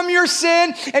turn from your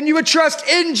sin and you would trust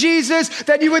in Jesus,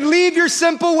 that you would leave your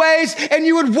simple ways and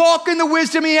you would walk in the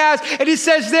wisdom he has. And he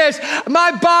says this,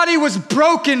 my body was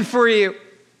broken for you.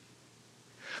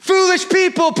 Foolish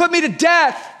people put me to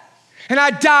death and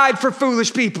I died for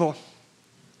foolish people.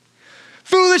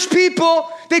 Foolish people,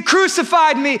 they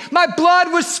crucified me. My blood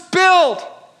was spilled.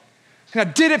 And I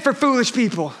did it for foolish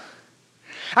people.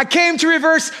 I came to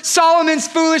reverse Solomon's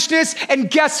foolishness,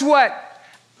 and guess what?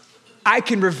 I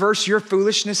can reverse your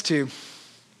foolishness too.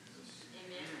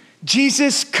 Amen.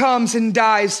 Jesus comes and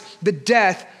dies the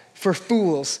death for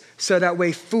fools, so that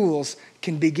way fools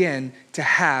can begin to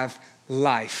have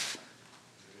life.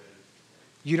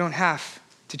 You don't have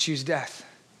to choose death.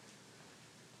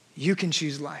 You can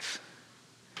choose life.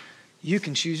 You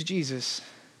can choose Jesus.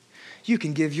 You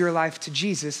can give your life to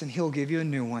Jesus and he'll give you a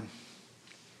new one.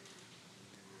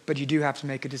 But you do have to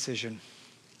make a decision.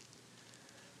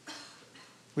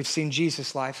 We've seen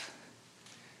Jesus' life.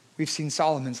 We've seen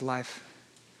Solomon's life.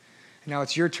 And now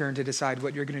it's your turn to decide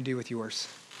what you're going to do with yours.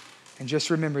 And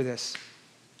just remember this,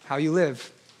 how you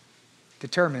live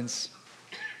determines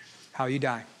how you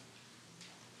die.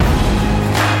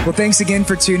 Well, thanks again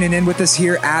for tuning in with us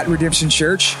here at Redemption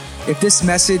Church. If this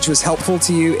message was helpful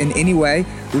to you in any way,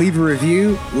 leave a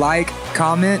review, like,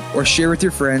 comment, or share with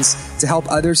your friends to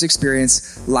help others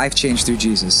experience life change through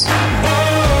Jesus.